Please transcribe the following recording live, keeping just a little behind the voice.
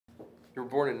You were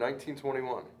born in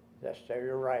 1921. Yes, sir,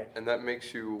 you're right. And that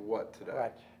makes you what today?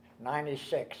 Right,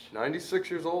 96. 96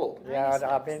 years old. Yeah,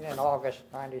 I've been in August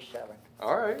 97.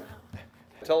 All right.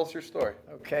 Tell us your story.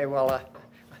 Okay, well,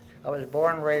 I was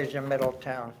born and raised in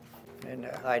Middletown, and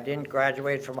I didn't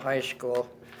graduate from high school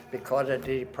because of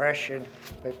the depression.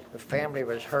 The family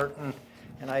was hurting,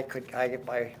 and I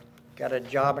got a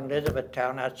job in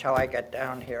Elizabethtown. That's how I got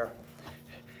down here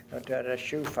at a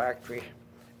shoe factory.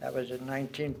 That was in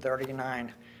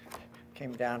 1939.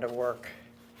 Came down to work.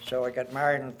 So I got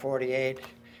married in 48,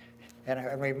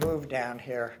 and we moved down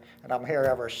here, and I'm here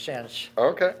ever since.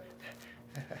 Okay.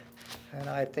 And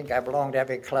I think I belonged to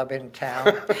every club in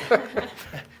town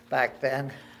back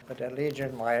then. But the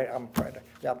Legion, I'm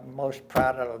most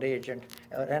proud of the Legion.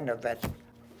 And the vets.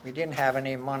 We didn't have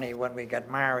any money when we got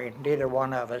married, neither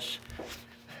one of us.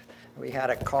 We had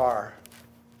a car.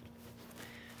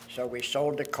 So we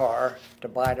sold the car to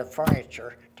buy the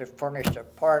furniture, to furnish the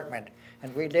apartment.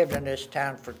 And we lived in this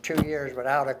town for 2 years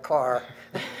without a car.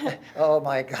 Oh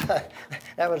my God.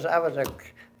 In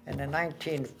the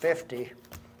 1950,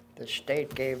 the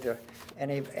state gave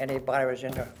anybody who was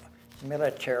in the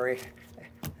military,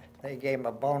 they gave them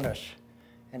a bonus.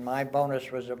 And my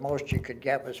bonus was the most you could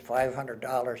get was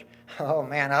 $500. Oh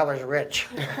man, I was rich.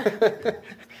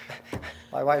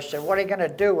 My wife said, "What are you going to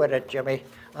do with it, Jimmy?"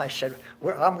 I said,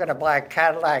 "I'm going to buy a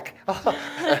Cadillac."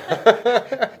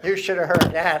 You should have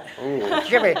heard that. Ooh.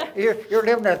 "Jimmy, you're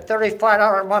living in a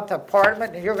 $35 a month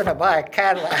apartment and you're going to buy a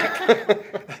Cadillac."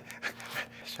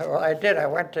 So I did. I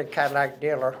went to a Cadillac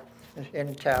dealer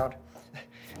in town.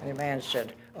 And the man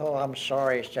said, "Oh, I'm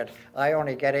sorry." He said, "I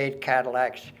only get 8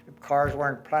 Cadillacs. Cars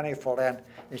weren't plentiful then."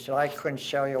 He said, "I couldn't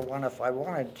sell you one if I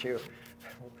wanted to.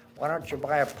 Why don't you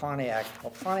buy a Pontiac?"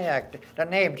 Well, Pontiac, the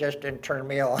name just didn't turn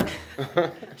me on.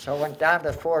 So I went down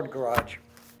to the Ford garage.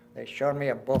 They showed me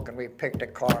a book and we picked a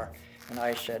car. And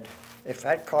I said, "If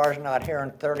that car's not here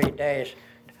in 30 days,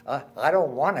 I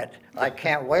don't want it. I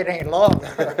can't wait any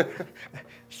longer."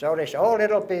 So they said, "Oh,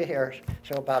 it'll be here."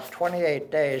 So about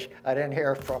 28 days, I didn't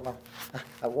hear from them.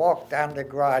 I walked down to the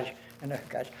garage and the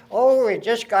guy said, "Oh, we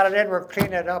just got it in, we're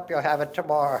cleaning it up, you'll have it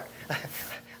tomorrow."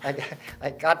 I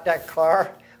got that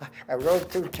car. I rode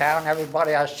through town.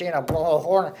 Everybody I seen, I blow a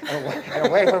horn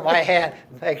and wave with my hand,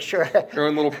 make sure. Your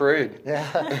own little parade. Yeah.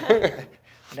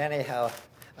 And anyhow,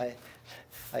 I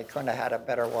couldn't have had a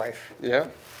better wife. Yeah?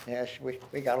 Yes,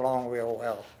 we got along real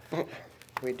well.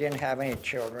 We didn't have any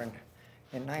children.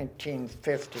 In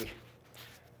 1950,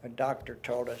 a doctor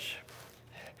told us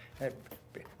that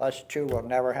us two will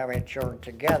never have any children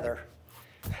together.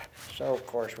 So, of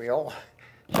course, we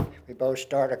both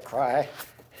started to cry.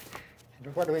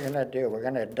 What are we going to do? We're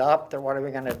going to adopt, or what are we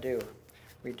going to do?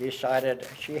 We decided,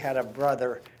 she had a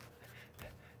brother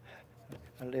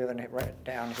living right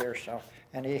down here,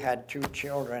 and he had 2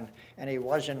 children, and he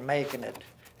wasn't making it.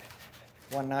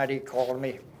 One night he called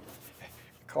me,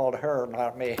 called her,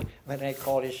 not me, but then he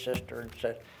called his sister and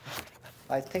said,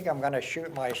 "I think I'm going to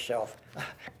shoot myself."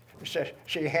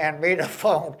 She handed me the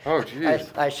phone. Oh, geez.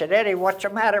 I said, "Eddie, what's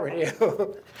the matter with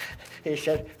you?" He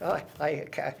said, "Oh, I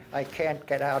can't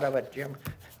get out of it, Jim."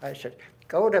 I said,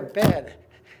 "Go to bed,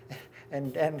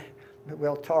 and then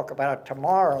we'll talk about it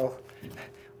tomorrow."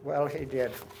 Well, he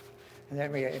did. And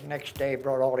then next day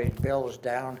brought all these bills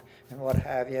down and what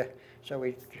have you. So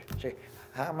we said,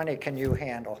 "How many can you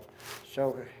handle?"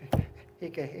 So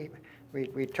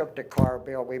we took the car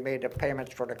bill. We made the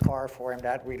payments for the car for him.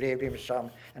 That we leave him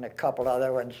some and a couple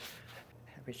other ones.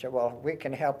 We said, "Well, we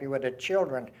can help you with the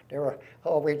children." They were,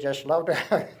 "Oh, we just loved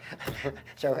them."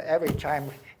 So every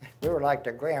time, we were like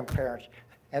the grandparents.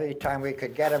 Every time we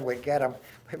could get them, we'd get them.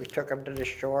 We took them to the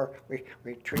shore. We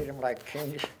treat them like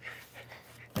kings.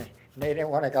 And they didn't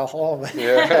want to go home.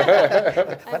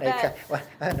 Yeah.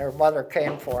 When their mother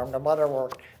came for them, the mother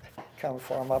come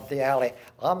for them up the alley.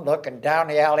 I'm looking down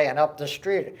the alley and up the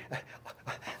street.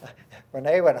 When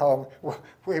they went home,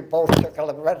 we both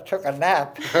took a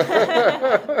nap.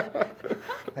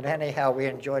 But anyhow, we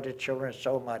enjoyed the children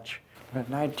so much. In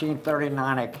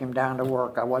 1939, I came down to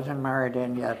work. I wasn't married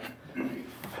in yet.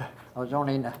 I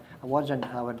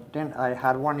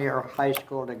had 1 year of high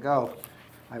school to go.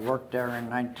 I worked there in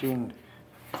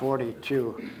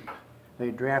 1942.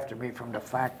 They drafted me from the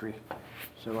factory.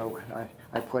 So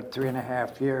I put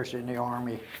 3.5 years in the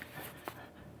Army,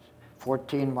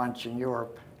 14 months in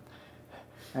Europe.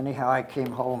 Anyhow, I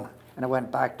came home and I went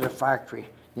back to the factory.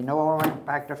 You know why I went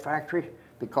back to the factory?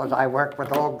 Because I worked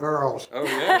with all girls. Oh,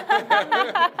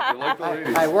 yeah? You like the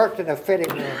ladies. I worked in a fitting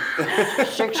room.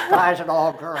 6 guys and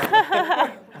all girls.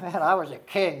 Man, I was a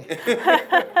king.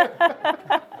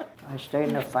 I stayed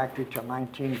in the factory till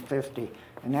 1950,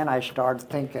 and then I started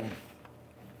thinking,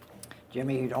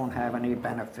 Jimmy, you don't have any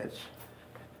benefits.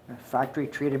 The factory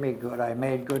treated me good. I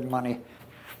made good money.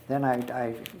 Then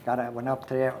I went up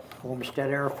to the Homestead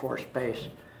Air Force Base,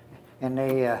 and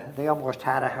they almost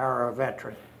had to hire a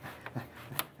veteran.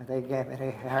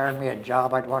 They hired me a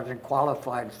job I wasn't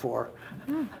qualified for.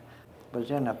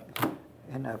 Was in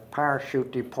a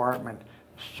parachute department,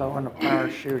 sewing the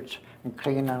parachutes and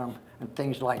cleaning them and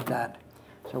things like that.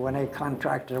 So when they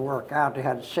contracted the work out, they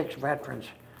had 6 veterans.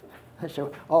 They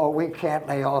said, oh, we can't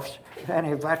lay off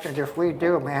any veterans. If we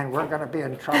do, man, we're going to be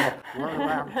in trouble. We're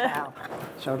around town.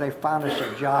 So they found us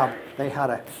a job. They had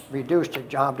to reduce the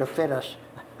job to fit us.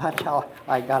 That's how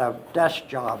I got a desk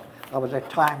job. I was a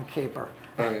timekeeper.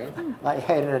 Oh, yeah? I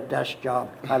hated a desk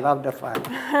job. I loved the fight.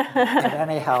 But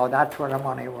anyhow, that's where the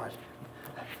money was.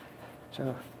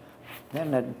 So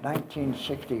then in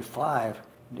 1965,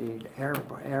 the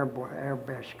air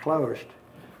base closed.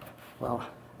 Well,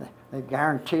 they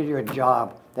guaranteed you a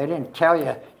job. They didn't tell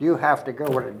you, you have to go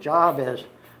where the job is.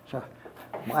 So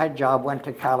my job went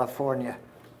to California.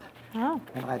 Oh.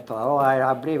 And I thought, oh,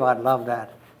 I believe I'd love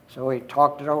that. So we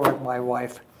talked it over with my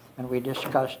wife, and we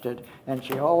discussed it. And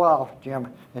she, oh, well, Jim,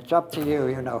 it's up to you,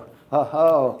 you know.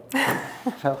 Oh.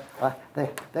 So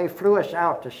they flew us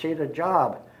out to see the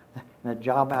job. The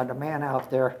job had a man out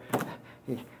there.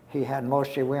 He had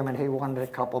mostly women. He wanted a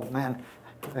couple of men.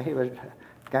 He was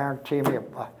guaranteeing me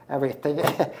everything.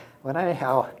 But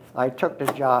anyhow, I took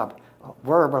the job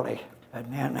verbally,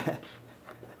 and then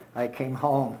I came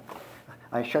home.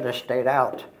 I should have stayed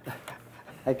out.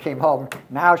 I came home.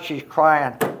 Now she's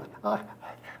crying.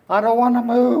 I don't want to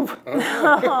move.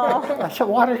 I said,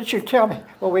 why didn't you tell me?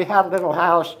 Well, we had a little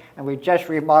house, and we just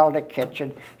remodeled the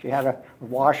kitchen. She had a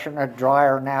washer and a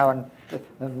dryer now, and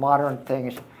the modern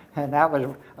things. And that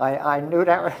was, I knew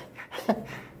that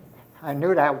I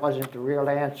knew that wasn't the real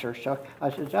answer. So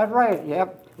I said, is that right?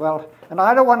 Yep. Well, and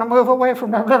I don't want to move away from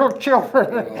them little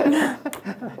children.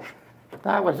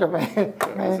 That was the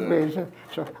main reason.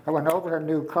 So I went over to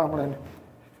New Cumberland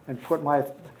and put my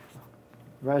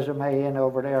resume in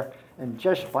over there. And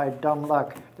just by dumb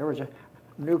luck, there was a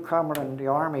New Cumberland, the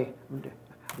Army.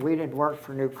 We didn't work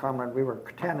for New Cumberland. We were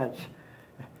tenants.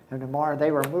 And tomorrow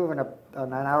they were moving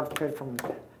an outfit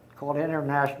called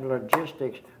International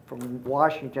Logistics from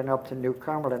Washington up to New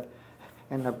Cumberland.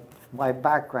 And my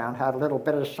background had a little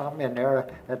bit of something in there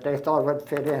that they thought would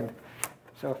fit in.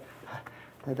 So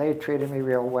they treated me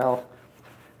real well.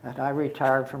 And I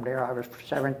retired from there. I was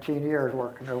 17 years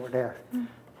working over there.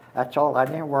 That's all. I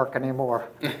didn't work anymore.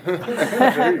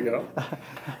 There you go.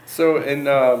 So in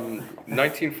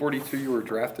 1942, you were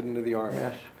drafted into the Army.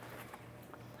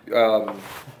 Yes.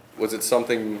 Was it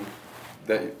something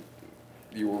that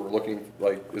you were looking,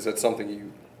 like, is that something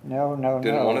you No.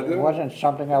 didn't want to do? It wasn't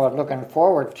something I was looking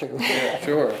forward to.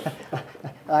 Sure.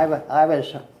 I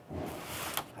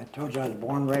told you I was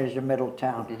born and raised in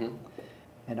Middletown.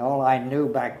 And all I knew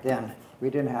back then, we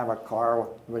didn't have a car, it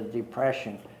was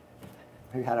Depression.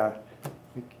 We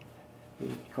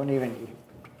couldn't even,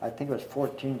 I think it was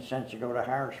 14 cents to go to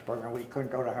Harrisburg, and we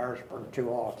couldn't go to Harrisburg too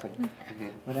often.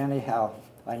 But anyhow,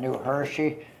 I knew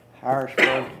Hershey,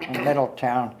 Harrisburg, and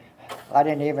Middletown. I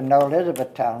didn't even know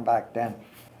Elizabethtown back then.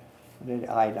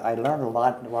 I learned a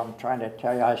lot, what I'm trying to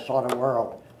tell you, I saw the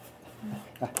world.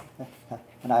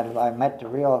 And I met the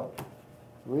real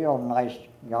nice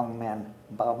young men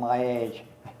about my age,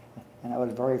 and I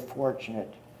was very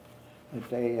fortunate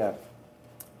that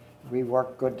we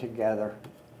worked good together.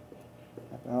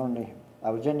 I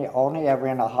was only ever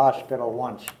in a hospital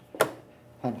once,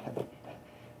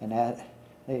 and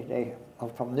they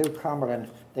from New Cumberland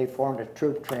they formed a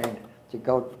troop train to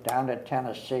go down to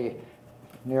Tennessee,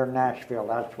 near Nashville.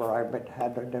 That's where I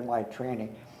had done my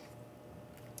training.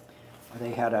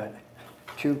 They had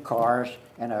 2 cars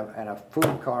and a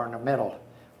food car in the middle.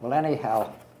 Well,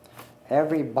 anyhow,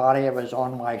 everybody that was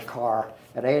on my car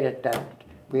that ate it, that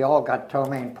we all got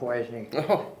ptomaine poisoning.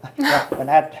 When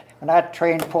that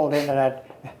train pulled into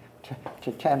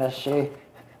to Tennessee,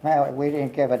 man, we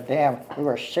didn't give a damn. We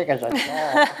were sick as a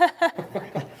dog.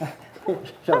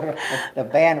 So the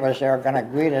band was there going to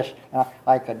greet us.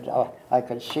 I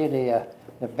could see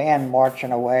the band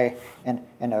marching away, and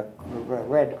the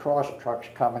Red Cross trucks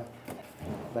coming.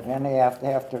 But then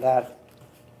after that,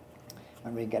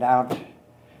 when we get out,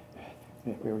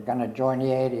 we were going to join the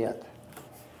 80th.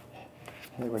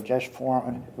 They were just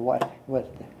forming. The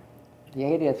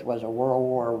 80th was a World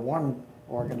War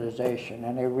I organization,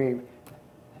 and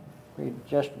we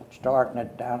just starting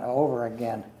it down over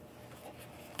again.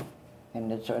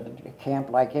 And it's a camp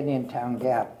like Indiantown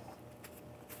Gap.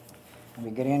 And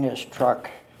we get in this truck.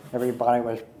 Everybody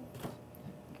was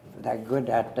that good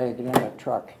that day. Get in the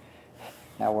truck,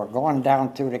 Now we're going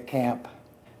down through the camp,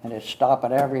 and they'd stop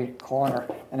at every corner,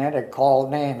 and then they'd call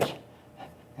names.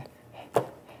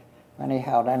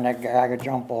 Anyhow, then that guy could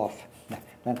jump off.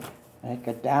 Then they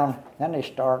get down, then they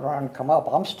start around and come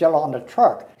up. I'm still on the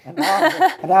truck, and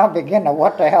now I'm beginning,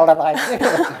 what the hell did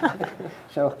I do?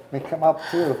 So we come up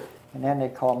through, and then they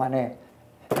call my name.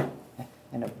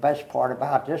 And the best part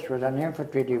about this was an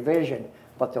infantry division,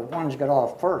 but the ones got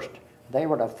off first. They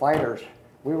were the fighters.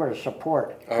 We were the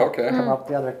support. Oh, okay. Come up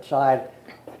the other side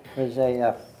was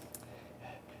an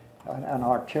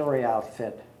artillery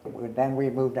outfit. Then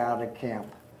we moved out of camp.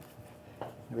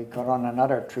 We got on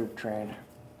another troop train.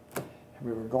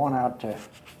 We were going out to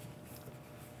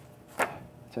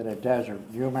the desert,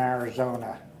 Yuma,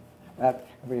 Arizona.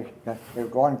 We were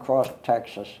going across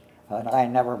Texas, and I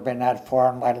had never been that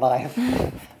far in my life.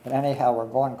 But anyhow, we're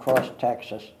going across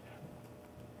Texas.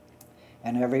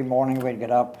 And every morning we'd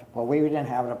get up. Well, we didn't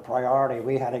have a priority.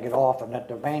 We had to get off and let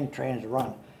the main trains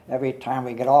run. Every time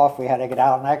we get off, we had to get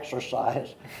out and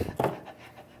exercise.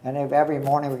 And every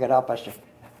morning we get up, I said,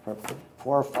 for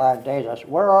 4 or 5 days, I said,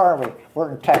 where are we?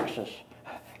 We're in Texas.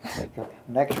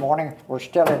 Next morning, we're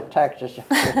still in Texas.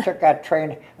 We took that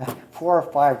train 4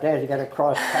 or 5 days to get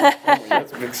across Texas.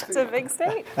 That's a big state. It's a big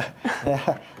state.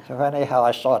 Yeah. So anyhow,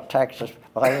 I saw Texas,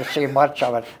 but I didn't see much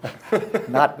of it.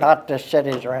 Not the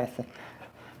cities or anything.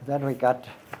 Then we got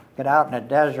out in the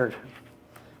desert.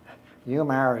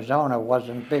 Yuma, Arizona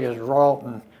wasn't big as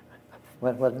Rolton.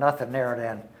 Was nothing there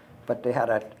then, but they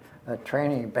had a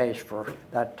training base for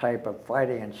that type of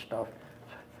fighting and stuff.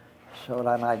 So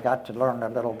then I got to learn a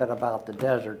little bit about the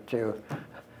desert too.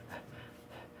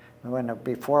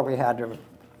 Before we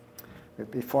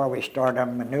started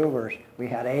maneuvers, we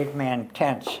had 8-man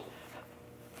tents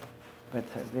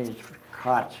with these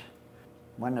cots.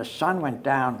 When the sun went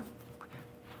down,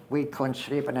 we couldn't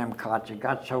sleep in them cots. It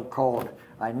got so cold.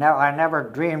 I never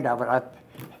dreamed of it. It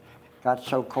got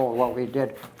so cold. What we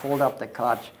did, fold up the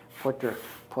cots, put a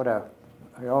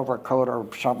overcoat or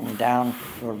something down,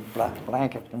 or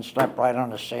blanket, and slept right on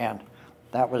the sand.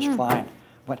 That was fine.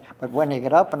 But when you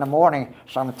get up in the morning,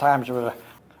 sometimes there was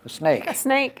a snake. A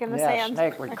snake in the sand. Yeah, a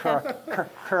snake would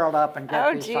curl up and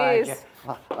get beside you.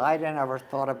 I didn't ever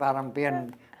thought about them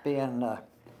being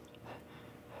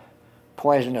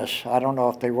poisonous. I don't know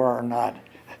if they were or not.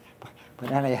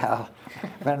 But anyhow,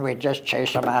 then we just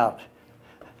chase them out.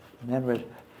 And then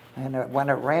when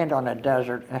it rained on the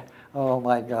desert, oh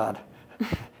my God.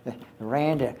 It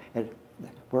rained, we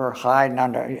were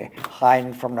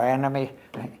hiding from the enemy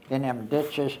in them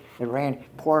ditches. It rained,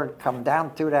 come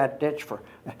down through that ditch,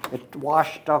 it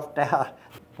washed stuff down.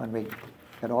 When we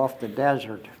got off the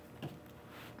desert,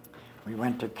 we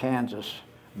went to Kansas.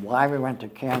 Why we went to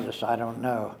Kansas, I don't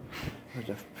know.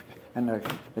 And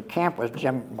the camp was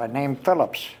named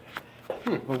Phillips.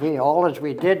 All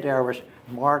we did there was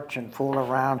march and fool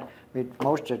around.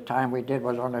 Most of the time we did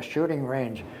was on a shooting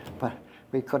range, but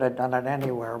we could have done it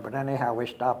anywhere. But anyhow, we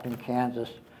stopped in Kansas.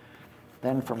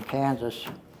 Then from Kansas,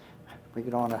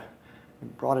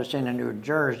 it brought us into New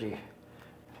Jersey,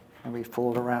 and we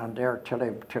fooled around there till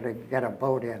they get a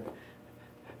boat in.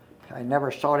 I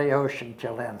never saw the ocean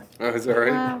till then. Oh, is that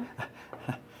right? Wow.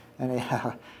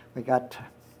 Anyhow,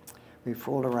 we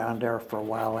fooled around there for a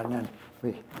while, and then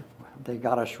they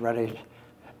got us ready.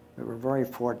 We were very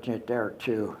fortunate there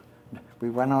too. We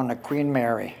went on the Queen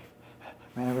Mary.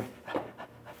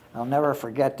 I'll never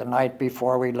forget the night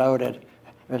before we loaded.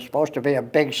 It was supposed to be a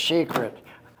big secret.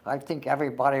 I think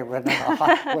everybody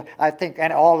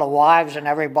and all the wives and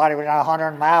everybody within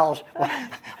 100 miles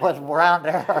was around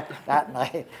there that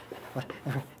night.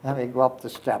 Then we go up the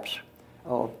steps.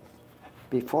 Oh,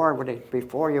 before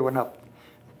you went up,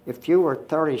 if you were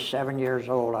 37 years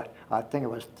old, I think it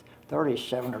was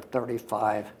 37 or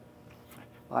 35.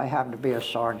 I happened to be a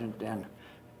sergeant then.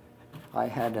 I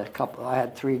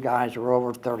had 3 guys who were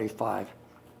over 35.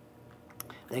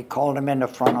 They called them in the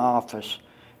front office,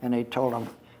 and they told them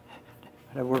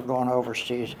that we're going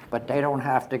overseas, but they don't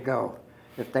have to go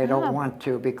if they don't want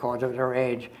to because of their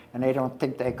age, and they don't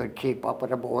think they could keep up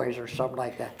with the boys or something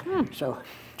like that. So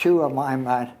 2 of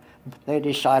mine, they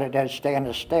decided they'd stay in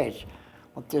the States.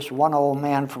 Well, this one old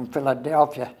man from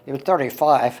Philadelphia, he was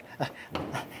 35.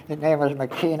 His name was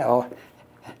McKeno.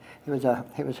 He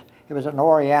was an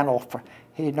Oriental.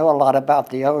 He knew a lot about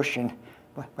the ocean.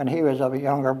 When he was a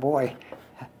younger boy,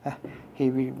 he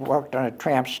worked on a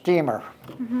tramp steamer.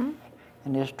 And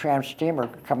this tramp steamer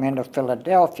come into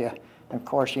Philadelphia. And of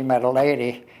course, he met a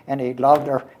lady, and he loved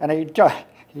her, and he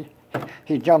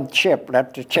jumped ship,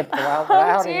 let the ship go out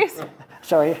without him.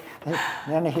 So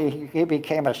then he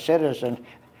became a citizen.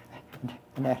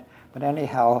 But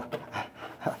anyhow,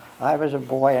 I was a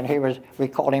boy, and we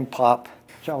called him Pop.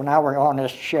 So now we're on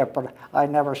this ship, but I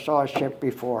never saw a ship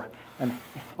before. And,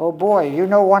 oh boy, you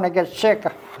don't want to get sick.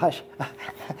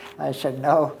 I said,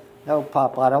 no,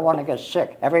 Pop, I don't want to get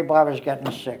sick. Everybody was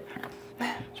getting sick.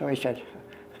 So he said,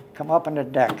 come up on the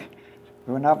deck.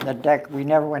 We went up on the deck. We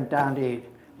never went down to eat.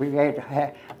 We ate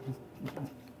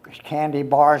candy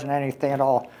bars and anything at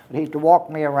all. But he'd walk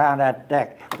me around that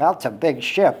deck. That's a big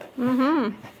ship.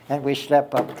 And we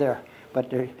slept up there. But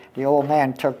the old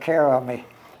man took care of me.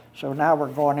 So now we're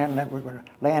going in, we're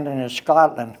landing in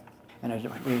Scotland. And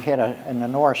we hit in the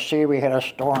North Sea, we hit a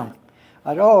storm.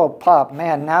 I said, oh, Pop,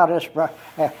 man, now this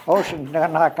ocean's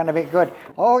not going to be good.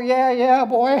 Oh, yeah,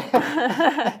 boy.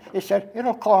 He said,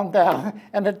 it'll calm down.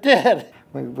 And it did.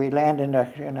 We landed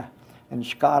in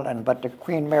Scotland, but the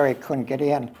Queen Mary couldn't get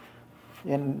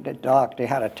in the dock. They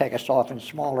had to take us off in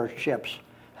smaller ships.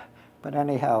 But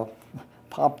anyhow,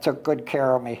 Pop took good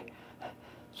care of me.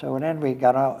 So then we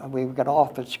got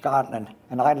off at Scotland,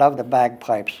 and I love the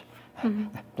bagpipes.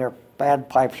 Their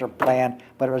bagpipes are playing,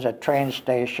 but it was a train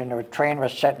station. The train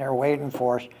was sitting there waiting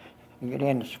for us. You get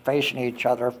in, facing each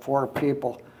other, 4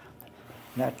 people.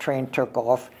 And that train took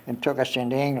off and took us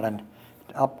into England,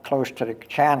 up close to the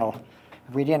channel.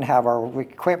 We didn't have our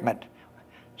equipment,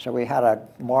 so we had to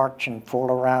march and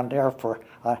fool around there for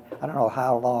I don't know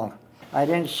how long. I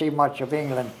didn't see much of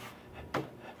England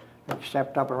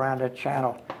except up around the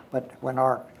channel. But when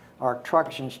our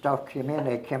trucks and stuff came in,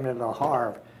 they came to the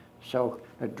Havre. So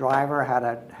the driver had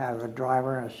to have a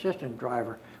driver and assistant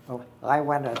driver. Well, I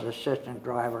went as assistant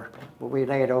driver, but we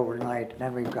laid overnight, and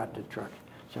then we got the truck.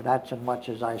 So that's as much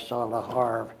as I saw the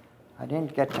Havre. I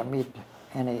didn't get to meet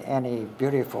any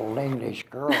beautiful English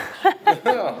girls.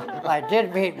 I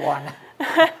did meet one,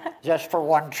 just for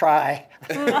one try.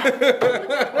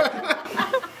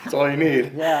 That's all you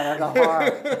need. Yeah, the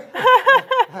Havre.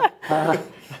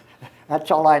 That's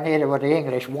all I needed with the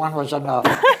English. One was enough.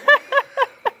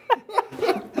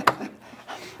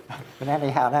 But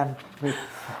anyhow, then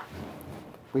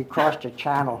we crossed the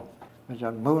channel. It was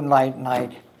a moonlight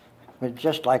night. It was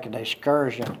just like an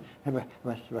excursion. It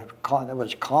was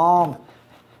calm.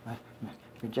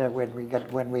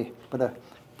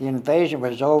 The invasion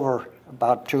was over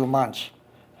about 2 months.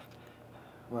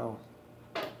 Well,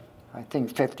 I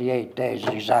think 58 days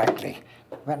exactly.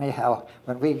 Anyhow,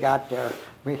 when we got there,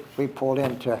 we pulled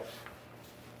into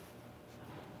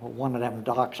one of them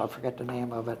docks. I forget the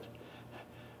name of it.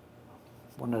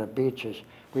 One of the beaches.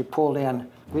 We pulled in.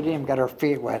 We didn't even get our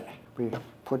feet wet. We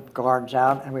put guards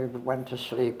out and we went to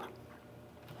sleep.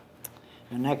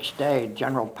 The next day,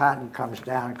 General Patton comes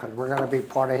down because we're going to be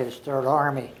part of his Third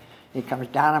Army. He comes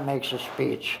down and makes a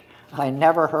speech. I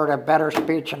never heard a better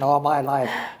speech in all my life.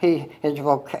 His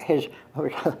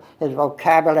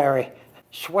vocabulary,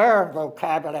 swearing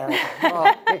vocabulary.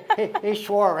 Oh, he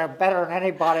swore better than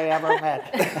anybody I ever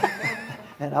met.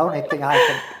 And the only thing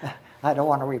I don't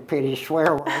want to repeat his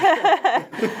swear words.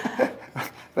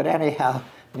 But anyhow,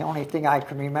 the only thing I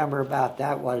can remember about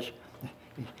that was,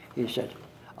 he said,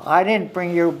 I didn't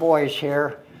bring you boys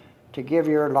here to give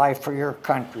your life for your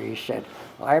country. He said,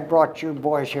 I brought you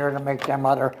boys here to make them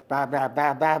other son of a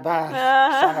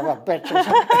bitches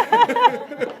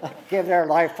give their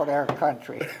life for their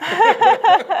country.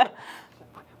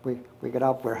 We got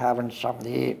up, we're having something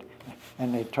to eat,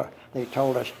 and they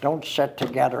told us, don't sit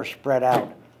together, spread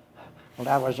out. Well,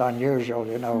 that was unusual,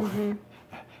 you know.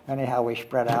 Anyhow, we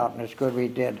spread out, and it's good we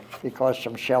did, because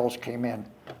some shells came in.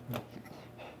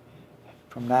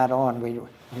 From that on, we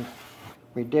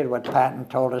did what Patton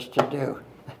told us to do.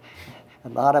 A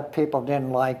lot of people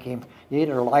didn't like him. You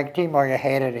either liked him or you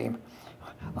hated him.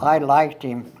 I liked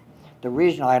him. The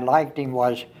reason I liked him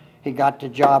was he got the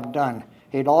job done.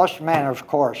 He lost men, of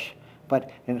course,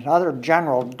 but another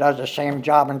general does the same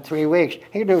job in 3 weeks.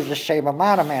 He loses the same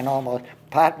amount of men almost.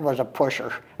 Patton was a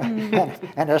pusher and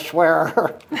a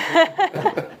swearer.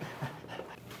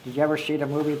 Did you ever see the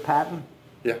movie Patton?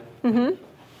 Yeah.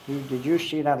 Did you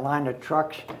see that line of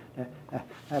trucks?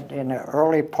 In the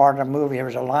early part of the movie, there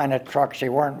was a line of trucks. They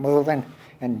weren't moving,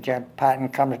 and Patton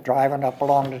comes driving up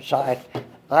along the side.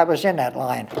 I was in that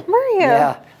line. Were you?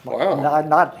 Yeah.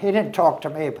 Wow. He didn't talk to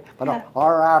me, but yeah.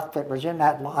 Our outfit was in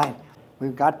that line. We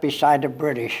got beside the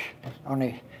British,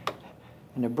 and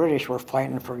the British were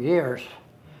fighting for years.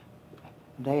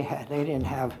 They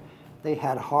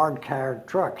had hard-carried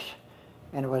trucks,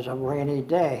 and it was a rainy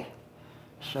day.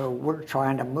 So we're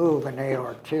trying to move, and they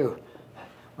are too.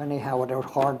 Anyhow, with those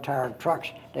hard-tired trucks,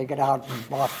 they get out and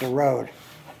block the road.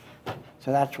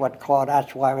 So that's why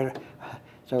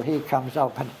so he comes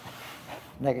up and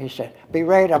he said, be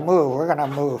ready to move, we're gonna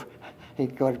move. He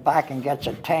goes back and gets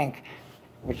a tank,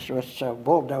 which was a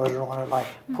bulldozer on it, like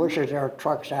pushes their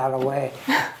trucks out of the way,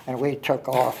 and we took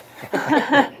off.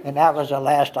 And that was the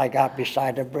last I got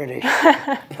beside the British.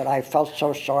 But I felt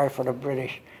so sorry for the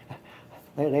British.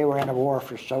 They were in the war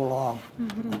for so long.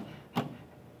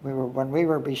 When we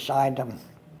were beside them,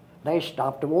 they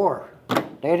stopped the war.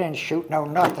 They didn't shoot no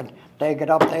nothing. They get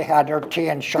up, they had their tea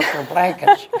and shook their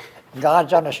blankets.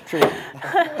 God's on the street.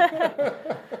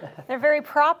 They're very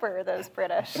proper, those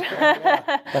British.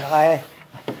 Yeah. But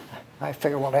I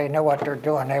figured, well, they know what they're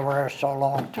doing. They were there so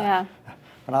long. Yeah.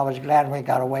 But I was glad we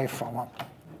got away from them.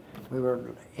 We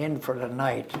were in for the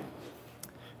night,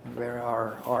 where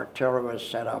our artillery was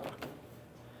set up.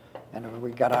 And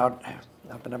we got out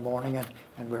up in the morning,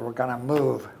 and we were going to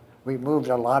move. We moved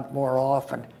a lot more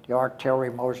often. The artillery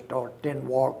didn't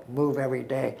move every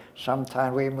day.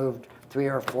 Sometimes we moved 3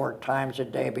 or 4 times a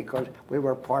day because we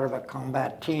were part of a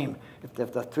combat team. If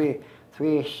the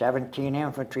 317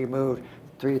 infantry moved,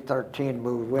 313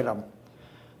 moved with them.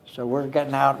 So we're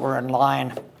getting out, we're in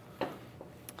line.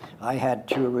 I had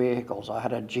 2 vehicles. I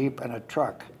had a Jeep and a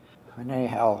truck. And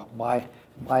anyhow, my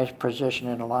position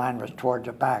in the line was towards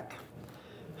the back.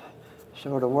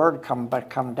 So the word come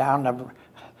down,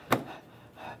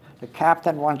 the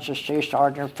captain wants to see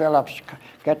Sergeant Phillips.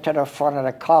 Get to the front of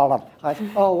the column.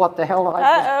 Oh, what the hell did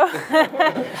I do?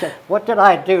 I said, what did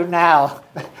I do now?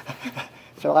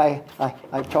 So I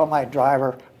told my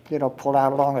driver, pull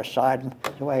out along the side, and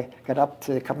so I got up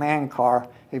to the command car.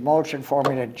 He motioned for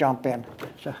me to jump in.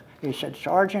 So he said,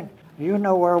 Sergeant, you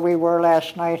know where we were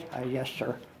last night? Yes,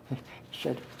 sir. He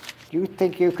said, do you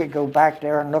think you could go back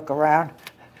there and look around?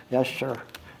 Yes, sir.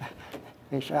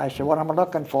 I said, what am I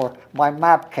looking for? My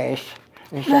map case.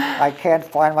 He said, I can't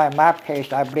find my map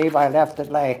case. I believe I left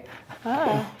it lay.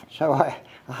 Oh. So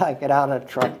I get out of the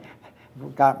truck,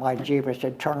 got my Jeep. I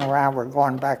said, turn around, we're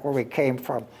going back where we came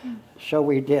from. So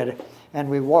we did. And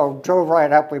we drove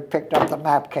right up, we picked up the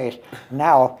map case.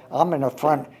 Now, I'm in the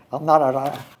front. I'm not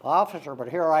an officer, but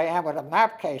here I am with a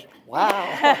map case. Wow.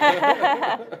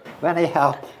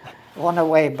 Anyhow, on the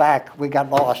way back, we got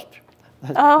lost.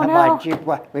 Oh, and no. my Jeep,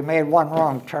 we made one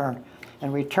wrong turn,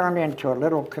 and we turned into a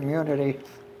little community,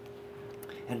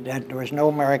 and there was no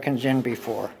Americans in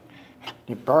before.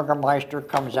 The Burgermeister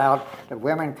comes out, the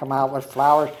women come out with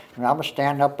flowers, and I'm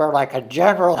standing up there like a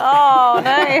general. Oh,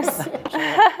 nice.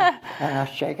 And I'm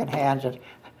shaking hands, and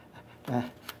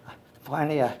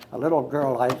finally a little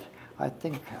girl, I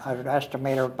think I would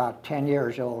estimate her about 10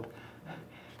 years old,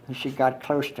 and she got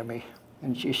close to me,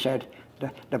 and she said,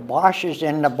 the Boche is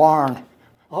in the barn.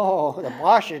 Oh, the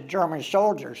Boche is German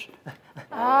soldiers.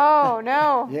 Oh,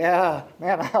 no. Yeah,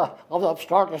 man, I'm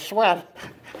starting to sweat.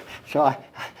 So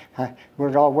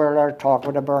we're there talking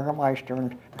with the Burgermeister,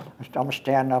 and I'm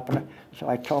standing up, and so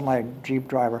I told my Jeep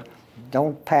driver,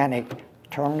 don't panic,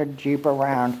 turn the Jeep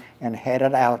around and head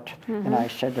it out. And I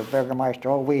said to the Burgermeister,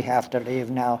 oh, we have to leave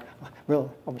now.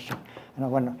 When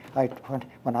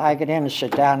I get in and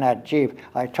sit down in that Jeep,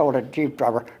 I told the Jeep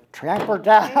driver, tramp her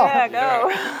down. Yeah,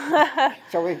 go.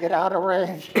 So we get out of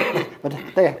range. But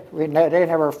they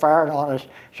never fired on us.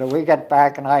 So we get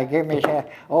back, and I give him his hand.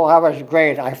 Oh, that was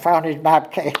great. I found his map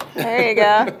case. There you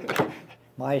go.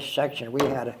 My section, we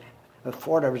had a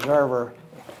Fort Observer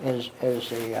is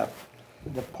the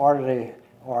part of the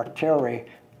artillery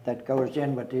that goes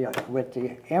in with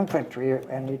the infantry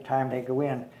anytime they go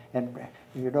in. And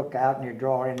you look out and you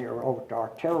draw in your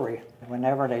artillery.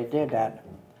 Whenever they did that,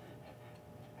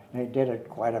 they did it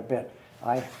quite a bit.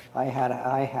 I had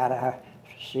to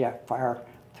fire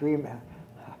 3 men,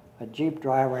 a Jeep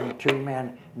driver and 2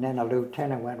 men, and then a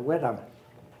lieutenant went with them.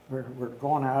 We're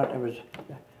going out. It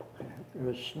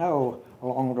was snow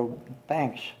along the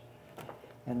banks,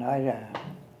 and I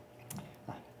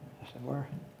said, where?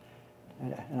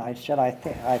 And I said, I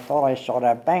thought I saw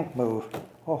that bank move.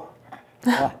 Oh.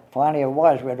 Finally it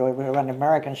was. When the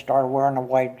Americans started wearing a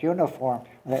white uniform,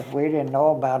 we didn't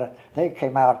know about it. They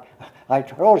came out. I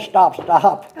told, oh, stop.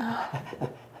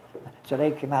 So they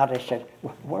came out, they said,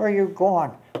 where are you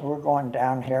going? We're going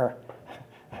down here.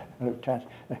 Lieutenant,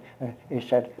 he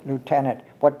said, Lieutenant,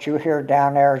 what you hear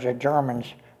down there is the Germans.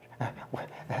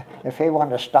 If he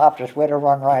wanted to stop us, we'd have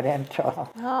run right into them.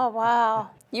 Oh, wow.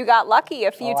 You got lucky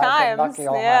a few times. I've been lucky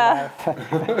all my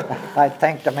life. I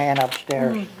thank the man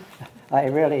upstairs. I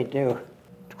really do.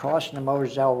 Crossing the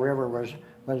Moselle River was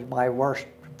my worst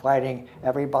fighting.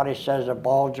 Everybody says the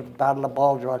Battle of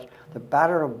Bulge was. The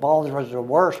Battle of Bulge was the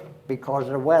worst because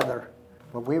of the weather.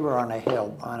 But we were on a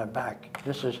hill on the back.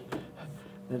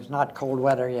 It's not cold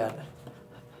weather yet.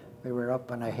 We were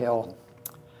up on a hill.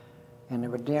 And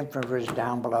the infantry was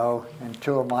down below, and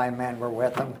 2 of my men were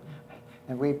with them.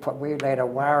 and we laid a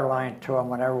wire line to them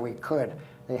whenever we could.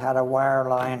 They had a wire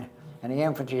line, and the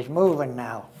infantry's moving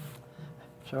now.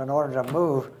 So in order to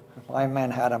move, my men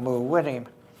had to move with him.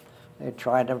 They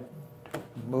tried to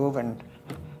move, and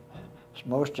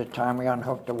most of the time we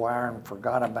unhooked the wire and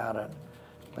forgot about it.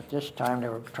 But this time they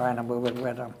were trying to move it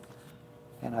with him.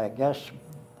 And I guess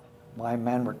my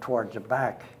men were towards the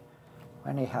back.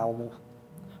 Anyhow,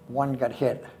 one got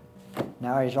hit.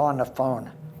 Now he's on the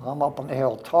phone. I'm up on the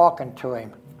hill talking to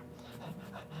him,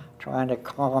 trying to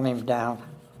calm him down.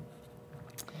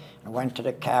 I went to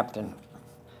the captain.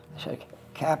 I said,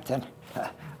 "Captain,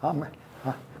 I'm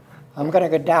going to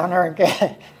go down there and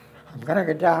get. I'm going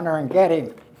to go down there and get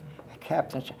him." The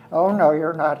captain said, "Oh no,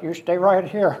 you're not. You stay right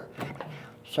here."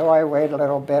 So I waited a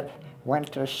little bit.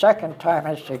 Went to the second time.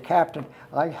 I said, "Captain,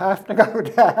 I have to go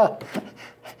down."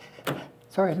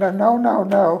 So he said, "No, no,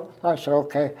 no." I said,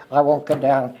 "Okay, I won't go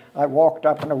down." I walked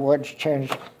up in the woods,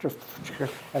 changed to,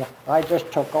 and I just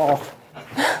took off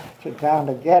down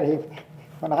to get him.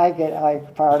 When I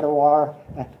fired the wire,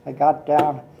 I got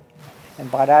down,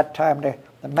 and by that time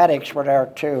the medics were there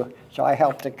too, so I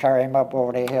helped to carry him up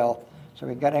over the hill. So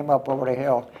we got him up over the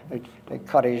hill. They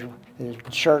cut his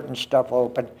shirt and stuff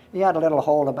open. He had a little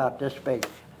hole about this big.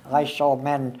 I saw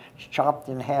men chopped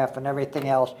in half and everything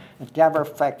else. It never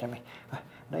affected me.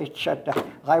 They shut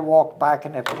down. I walked back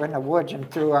in the woods and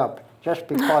threw up just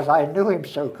because I knew him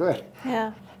so good.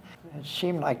 Yeah. It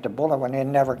seemed like the bullet when it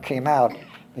never came out,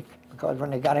 because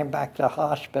when they got him back to the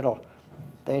hospital,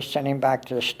 they sent him back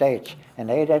to the States. And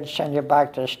they didn't send you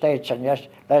back to the States unless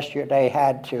they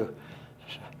had to.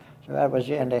 So that was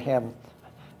the end of him,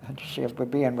 to see if we're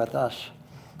being with us.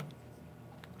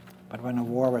 But when the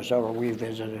war was over, we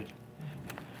visited.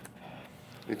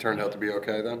 He turned out to be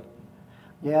okay then?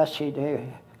 Yes, he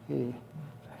did.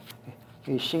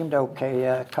 He seemed okay.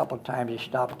 A couple of times he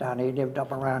stopped down. He lived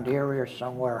up around Erie or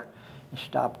somewhere. He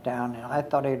stopped down, and I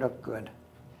thought he looked good.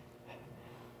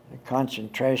 The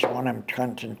concentration, one of them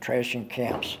concentration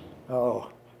camps. Oh,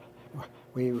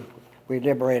 we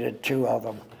liberated 2 of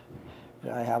them.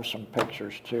 I have some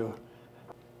pictures too.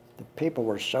 The people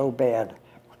were so bad.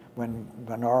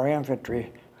 When our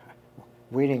infantry,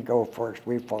 we didn't go first,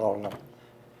 we followed them.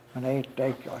 When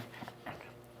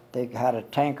they had a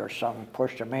tank or something,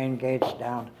 pushed the main gates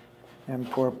down. Them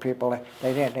poor people,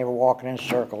 they were walking in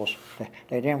circles.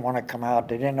 They didn't want to come out,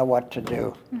 they didn't know what to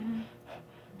do. Mm-hmm.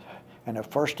 And the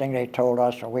first thing they told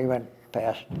us when we went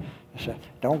past, they said,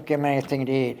 "Don't give them anything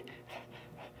to eat."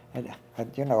 And,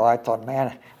 you know, I thought,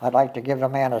 man, I'd like to give the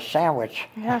man a sandwich,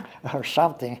 yeah, or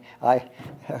something. I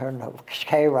don't know,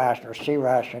 K ration or C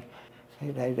ration.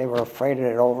 They were afraid of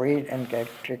it, overeat and get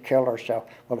killed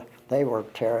ourselves. Well, they were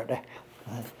terrible.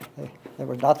 There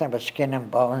was nothing but skin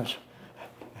and bones.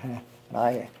 And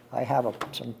I have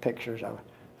some pictures of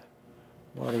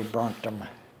where he burnt them.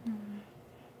 Mm-hmm.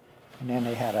 And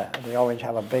then they always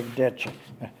have a big ditch,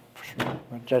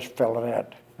 just fill it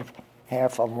in.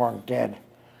 Half of them weren't dead.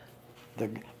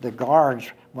 The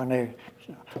guards, when they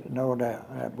know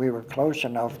that we were close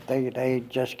enough, they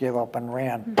just give up and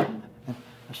ran. Mm-hmm.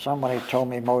 And somebody told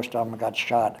me most of them got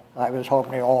shot. I was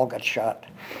hoping they all got shot.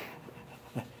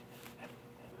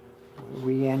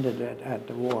 We ended it at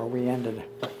the war. We ended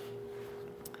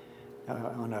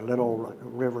on a little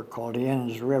river called the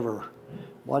Inns River.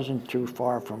 Wasn't too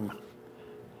far from,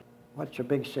 what's a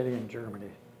big city in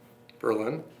Germany?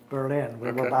 Berlin? Berlin. We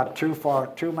Okay. were about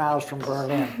 2 miles from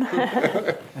Berlin.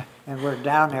 And we're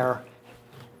down there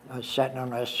sitting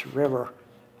on this river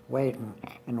waiting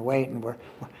and waiting.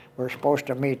 We're supposed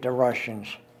to meet the Russians.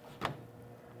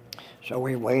 So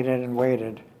we waited and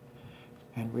waited,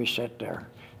 and we sat there.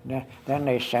 Then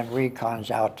they sent recons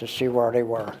out to see where they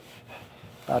were.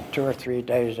 About 2 or 3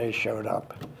 days they showed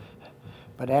up.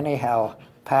 But anyhow,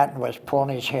 Patton was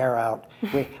pulling his hair out.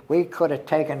 We could have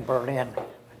taken Berlin.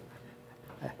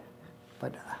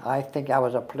 But I think that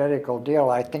was a political deal.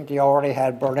 I think they already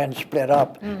had Berlin split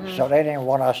up, mm-hmm, so they didn't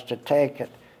want us to take it.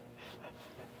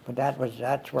 But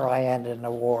that's where I ended in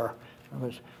the war.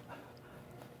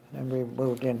 Then we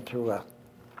moved into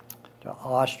to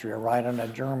Austria, right on the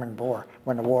German border,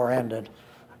 when the war ended.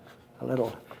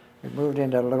 We moved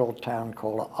into a little town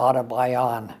called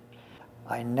Bayonne.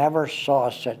 I never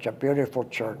saw such a beautiful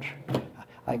church.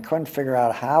 I couldn't figure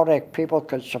out how people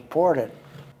could support it.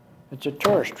 It's a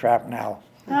tourist trap now.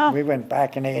 Oh. We went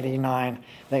back in '89.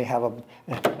 They have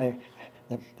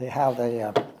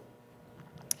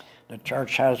the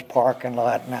church has parking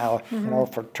lot now, mm-hmm, you know,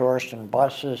 for tourists and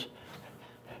buses.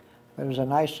 It was a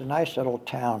nice little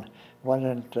town. It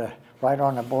wasn't right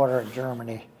on the border of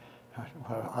Germany.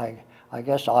 I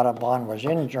guess Autobahn was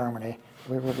in Germany.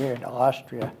 We were in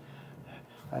Austria.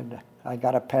 And I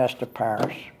got a pass to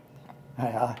Paris.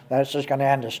 This is going to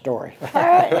end the story. All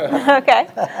right. Okay.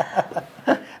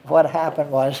 What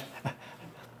happened was,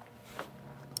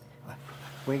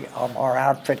 our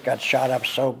outfit got shot up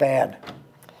so bad.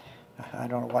 I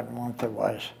don't know what month it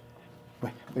was.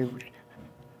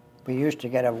 We used to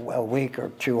get a week or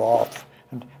two off,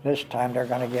 and this time they're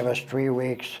going to give us 3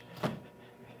 weeks,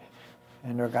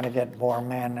 and they're going to get more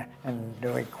men and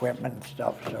new equipment and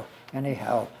stuff. So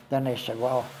anyhow, then they said,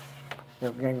 well,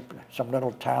 they're getting some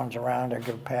little towns around, they're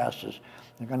give passes.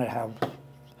 They're going to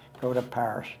go to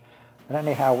Paris. But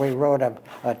anyhow, we rode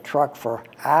a truck for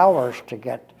hours to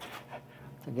get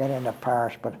into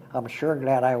Paris, but I'm sure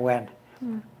glad I went.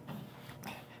 Mm.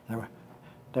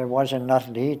 There wasn't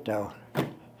nothing to eat, though.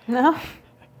 No?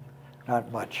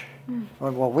 Not much. Mm.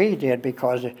 Well, we did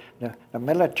because the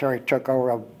military took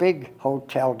over a big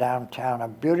hotel downtown, a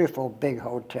beautiful big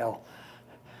hotel,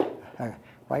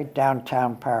 right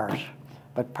downtown Paris.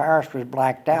 But Paris was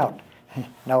blacked out,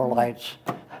 no lights.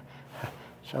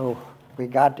 So we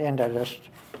got into this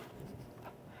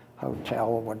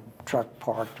hotel with truck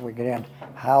parked. We get in.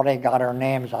 How they got our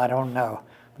names, I don't know.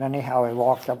 But anyhow, we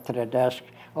walked up to the desk.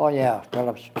 Oh yeah,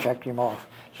 Phillips checked him off.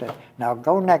 Said, now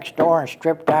go next door and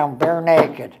strip down bare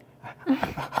naked.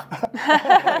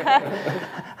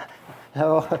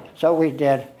 So we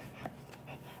did.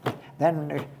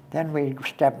 Then we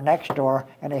stepped next door,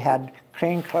 and he had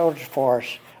clean clothes for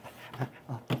us.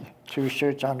 2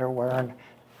 suits underwear, and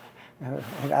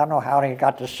I don't know how they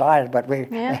got the size, but we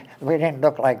didn't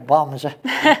look like bums. So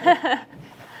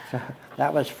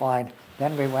that was fine.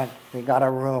 Then we got a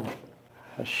room,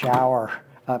 a shower,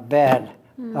 a bed.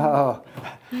 Mm. Oh,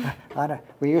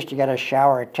 we used to get a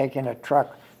shower, take in a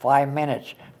truck, 5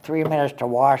 minutes, 3 minutes to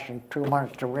wash and 2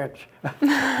 minutes to rinse.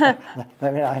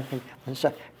 This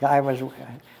guy was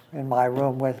in my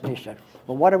room with me, said,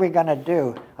 well, what are we going to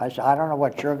do? I said, I don't know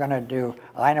what you're going to do.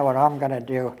 I know what I'm going to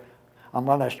do. I'm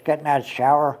going to get in that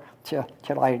shower till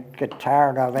I get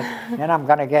tired of it. Then I'm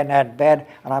going to get in that bed,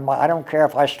 and I don't care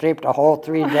if I sleep the whole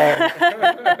 3 days.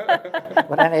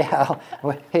 But anyhow,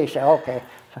 he said, okay.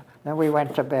 Then we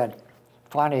went to bed.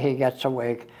 Finally, he gets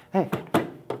awake. Hey,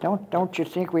 don't you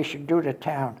think we should do the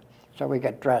town? So we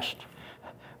get dressed.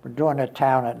 We're doing the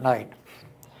town at night.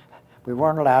 We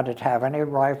weren't allowed to have any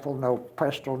rifle, no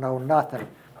pistol, no nothing.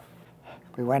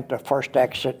 We went to first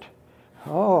exit.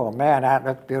 Oh, man, that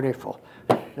looked beautiful.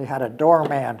 They had a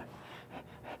doorman.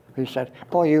 He said,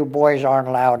 oh, you boys aren't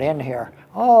allowed in here.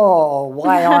 Oh,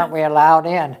 why aren't we allowed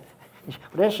in?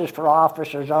 This is for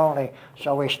officers only.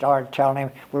 So we started telling him,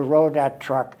 we rode that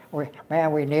truck.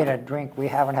 Man, we need a drink. We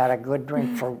haven't had a good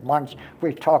drink for months.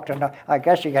 We talked enough. I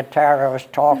guess he got tired of us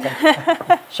talking.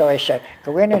 So he said,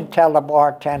 go in and tell the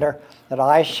bartender that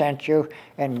I sent you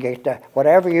and get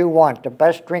whatever you want, the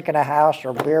best drink in the house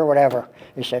or beer, whatever.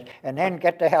 He said, and then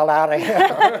get the hell out of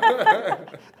here.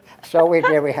 So we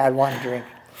did. We had one drink.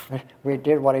 We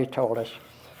did what he told us.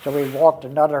 So we walked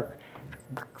another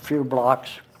few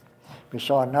blocks. We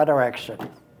saw another exit.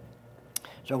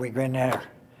 So we went in there.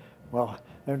 Well,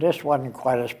 this wasn't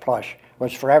quite as plush. It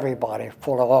was for everybody,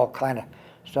 full of all kind of.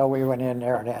 So we went in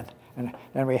there then. And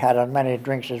then we had as many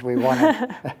drinks as we wanted.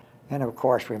 And of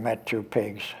course, we met 2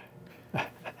 pigs.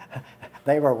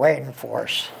 They were waiting for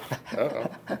us.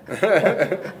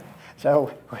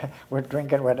 So we're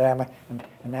drinking with them, and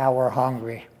now we're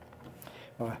hungry.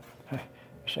 Well, I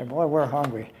said, boy, we're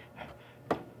hungry.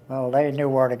 Well, they knew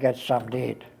where to get something to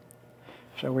eat.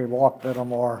 So we walked a little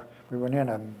more. We went in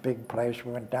a big place.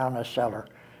 We went down the cellar,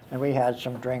 and we had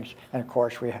some drinks. And of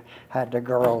course, we had the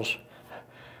girls.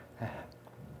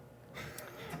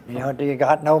 You know, you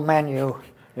got no menu.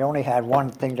 You only had one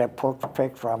thing to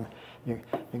pick from. You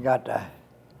got a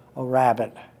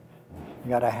rabbit.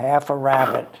 You got a half a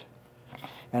rabbit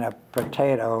and a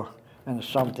potato and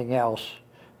something else.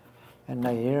 And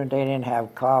they didn't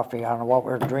have coffee. I don't know what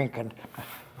we're drinking.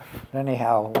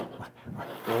 Anyhow,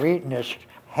 we're eating this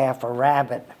half a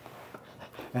rabbit,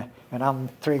 and I'm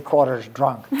 3/4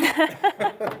 drunk.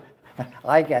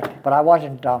 But I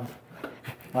wasn't dumb.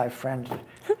 My friends,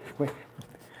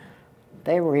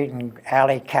 they were eating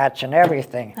alley cats and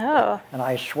everything. Oh. And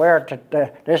I swear to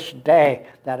this day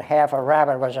that half a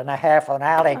rabbit was in a half an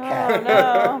alley cat.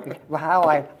 Oh, no.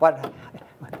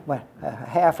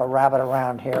 Half a rabbit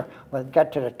around here, well,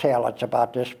 get to the tail, it's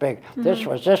about this big. Mm-hmm. This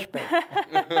was this big.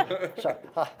 So,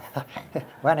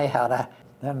 anyhow,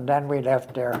 then we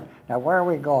left there. Now, where are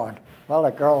we going? Well,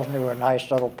 the girls knew a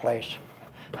nice little place.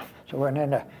 So we went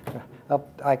in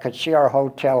I could see our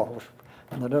hotel,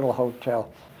 the little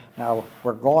hotel. Now,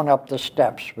 we're going up the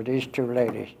steps with these 2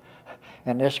 ladies.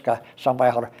 And this guy,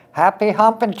 somebody hollered, happy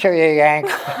humping to you, Yank.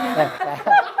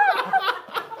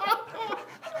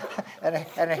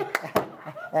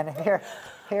 and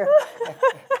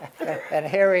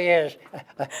here he is.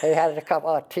 He had a couple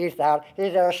of teeth out.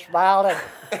 He's there smiling.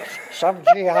 Some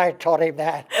GI told him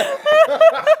that.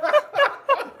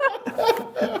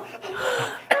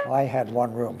 I had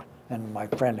one room, and my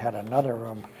friend had another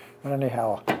room. But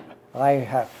anyhow,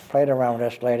 I played around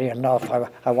with this lady enough.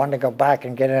 I wanted to go back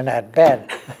and get in that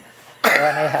bed. So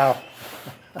anyhow,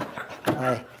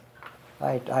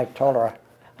 I told her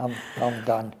I'm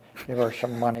done. Give her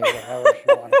some money, whatever she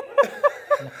wanted.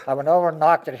 I went over and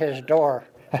knocked at his door.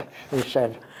 He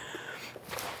said,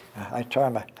 I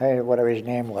told him, hey, whatever his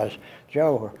name was,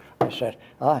 Joe. I said,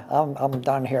 I'm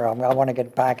done here. I want to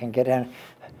get back and get in.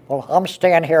 Well, I'm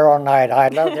staying here all night. I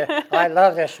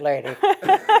love this lady.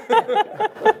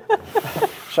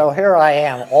 So here I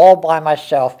am, all by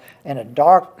myself in a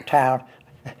dark town.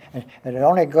 And the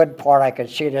only good part, I could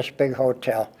see this big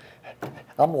hotel.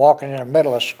 I'm walking in the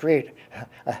middle of the street.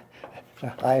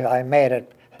 I made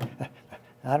it.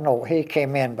 I don't know, he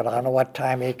came in, but I don't know what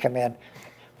time he came in.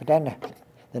 But then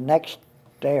the next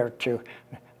day or two,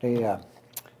 the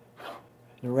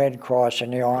Red Cross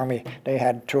and the Army, they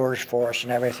had tours for us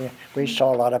and everything. We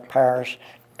saw a lot of Paris,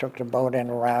 took the boat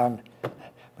in around.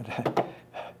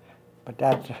 But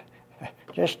that's,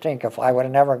 just think, if I would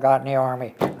have never gotten the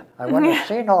Army, I wouldn't have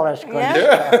seen all this good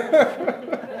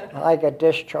stuff. I get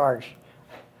discharged.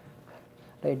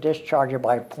 They discharge you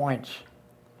by points.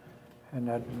 And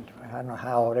I don't know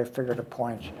how they figure the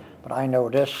points, but I know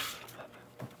this.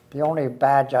 The only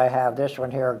badge I have, this one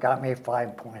here, got me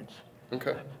 5 points.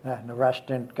 Okay. And the rest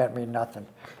didn't get me nothing.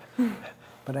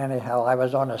 But anyhow, I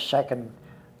was on the second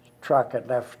truck that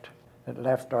left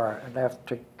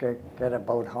to get a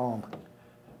boat home.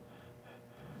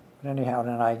 But anyhow,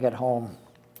 then I get home.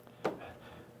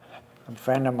 A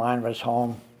friend of mine was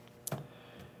home.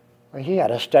 Well, he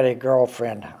had a steady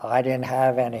girlfriend. I didn't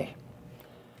have any.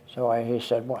 So he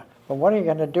said, well, what are you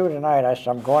going to do tonight? I said,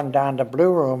 I'm going down to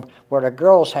Blue Room where the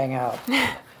girls hang out.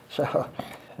 So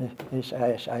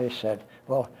I said,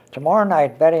 well, tomorrow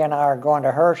night Betty and I are going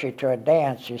to Hershey to a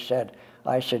dance, he said.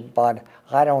 I said, Bud,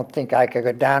 I don't think I could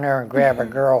go down there and grab a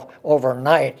girl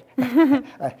overnight.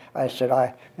 I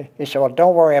said, he said, well,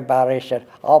 don't worry about it. He said,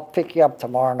 I'll pick you up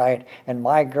tomorrow night, and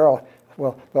my girl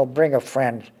will bring a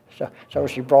friend. So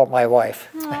she brought my wife.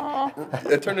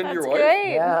 It turned into your wife?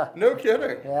 Great. Yeah. No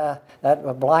kidding. Yeah, that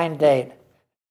was a blind date.